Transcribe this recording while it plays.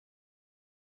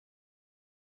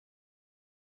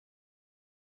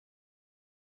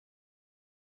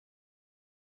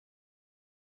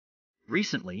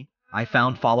Recently, I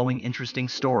found following interesting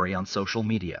story on social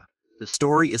media. The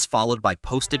story is followed by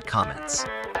posted comments.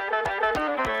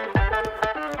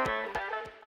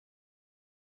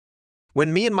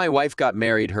 When me and my wife got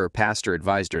married, her pastor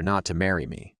advised her not to marry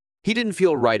me. He didn't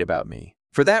feel right about me.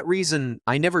 For that reason,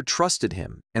 I never trusted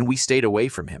him, and we stayed away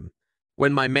from him.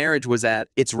 When my marriage was at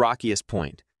its rockiest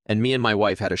point, and me and my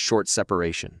wife had a short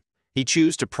separation, he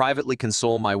chose to privately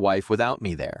console my wife without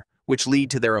me there, which led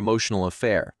to their emotional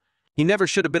affair. He never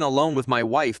should have been alone with my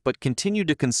wife, but continued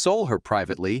to console her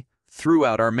privately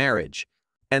throughout our marriage,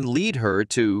 and lead her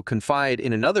to confide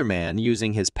in another man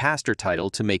using his pastor title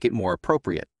to make it more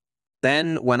appropriate.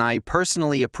 Then, when I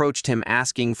personally approached him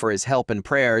asking for his help and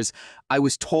prayers, I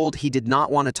was told he did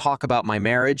not want to talk about my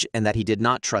marriage and that he did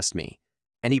not trust me.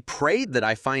 And he prayed that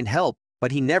I find help,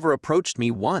 but he never approached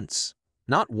me once.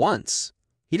 Not once.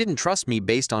 He didn't trust me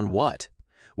based on what?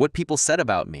 What people said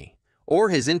about me, or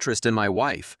his interest in my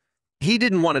wife. He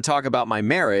didn't want to talk about my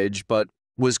marriage, but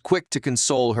was quick to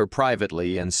console her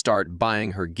privately and start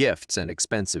buying her gifts and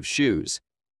expensive shoes.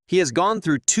 He has gone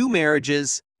through 2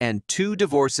 marriages and 2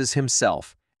 divorces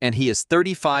himself, and he is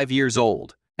 35 years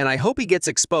old, and I hope he gets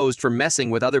exposed for messing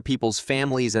with other people's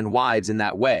families and wives in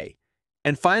that way.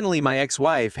 And finally, my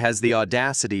ex-wife has the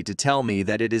audacity to tell me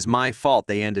that it is my fault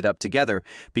they ended up together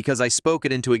because I spoke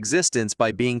it into existence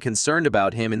by being concerned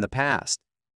about him in the past.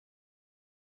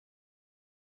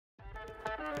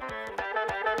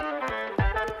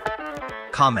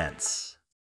 Comments.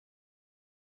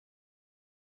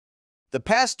 The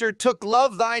pastor took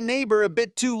love thy neighbor a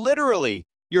bit too literally.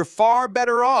 You're far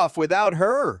better off without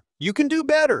her. You can do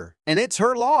better, and it's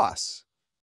her loss.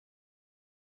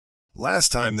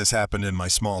 Last time this happened in my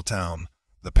small town,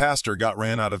 the pastor got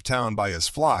ran out of town by his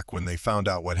flock when they found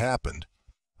out what happened.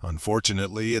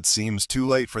 Unfortunately, it seems too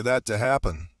late for that to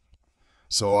happen.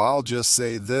 So I'll just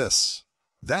say this.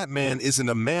 That man isn't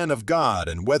a man of God,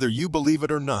 and whether you believe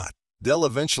it or not, they'll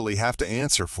eventually have to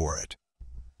answer for it.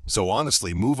 So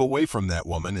honestly, move away from that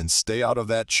woman and stay out of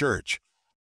that church.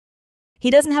 He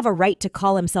doesn't have a right to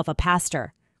call himself a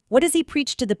pastor. What does he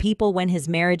preach to the people when his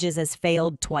marriages has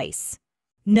failed twice?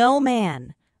 No,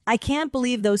 man. I can't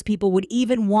believe those people would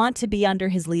even want to be under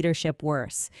his leadership.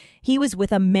 Worse, he was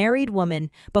with a married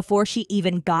woman before she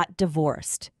even got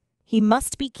divorced. He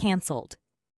must be canceled.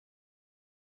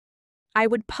 I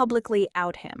would publicly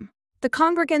out him. The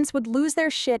congregants would lose their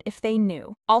shit if they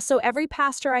knew. Also, every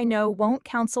pastor I know won't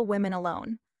counsel women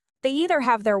alone. They either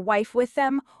have their wife with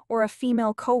them or a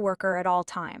female coworker at all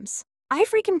times. I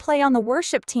freaking play on the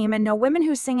worship team and know women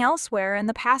who sing elsewhere, and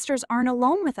the pastors aren't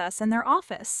alone with us in their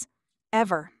office.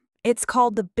 Ever. It's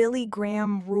called the Billy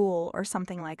Graham rule or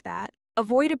something like that.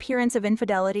 Avoid appearance of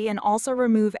infidelity and also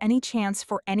remove any chance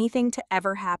for anything to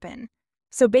ever happen.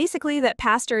 So basically, that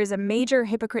pastor is a major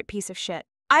hypocrite piece of shit.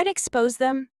 I'd expose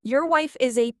them. Your wife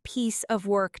is a piece of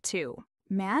work too.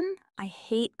 Man, I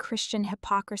hate Christian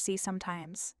hypocrisy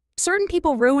sometimes. Certain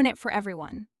people ruin it for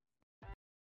everyone.